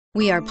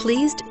We are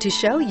pleased to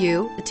show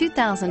you the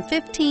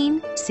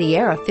 2015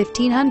 Sierra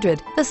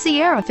 1500. The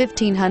Sierra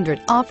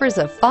 1500 offers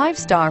a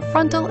 5-star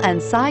frontal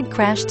and side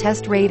crash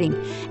test rating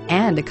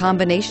and a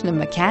combination of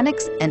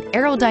mechanics and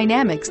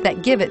aerodynamics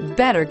that give it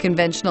better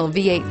conventional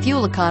V8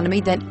 fuel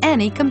economy than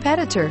any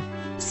competitor.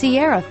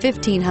 Sierra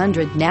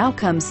 1500 now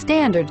comes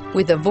standard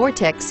with a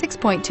Vortex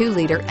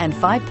 6.2-liter and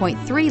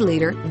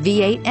 5.3-liter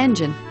V8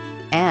 engine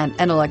and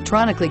an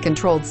electronically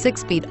controlled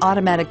 6-speed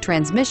automatic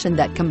transmission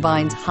that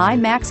combines high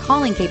max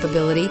hauling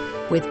capability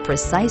with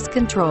precise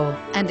control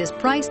and is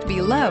priced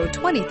below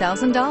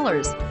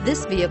 $20,000.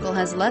 This vehicle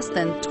has less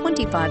than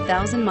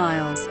 25,000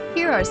 miles.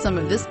 Here are some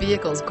of this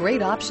vehicle's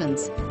great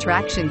options: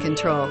 traction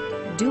control,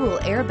 dual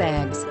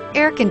airbags,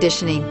 air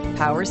conditioning,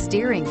 power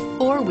steering,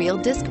 4-wheel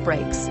disc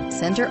brakes,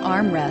 center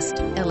armrest,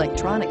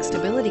 electronic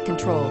stability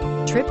control,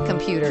 trip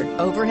computer,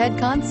 overhead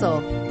console,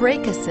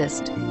 brake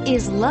assist.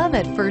 Is love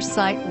at first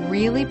sight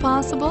really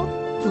possible?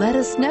 Let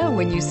us know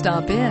when you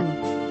stop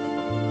in.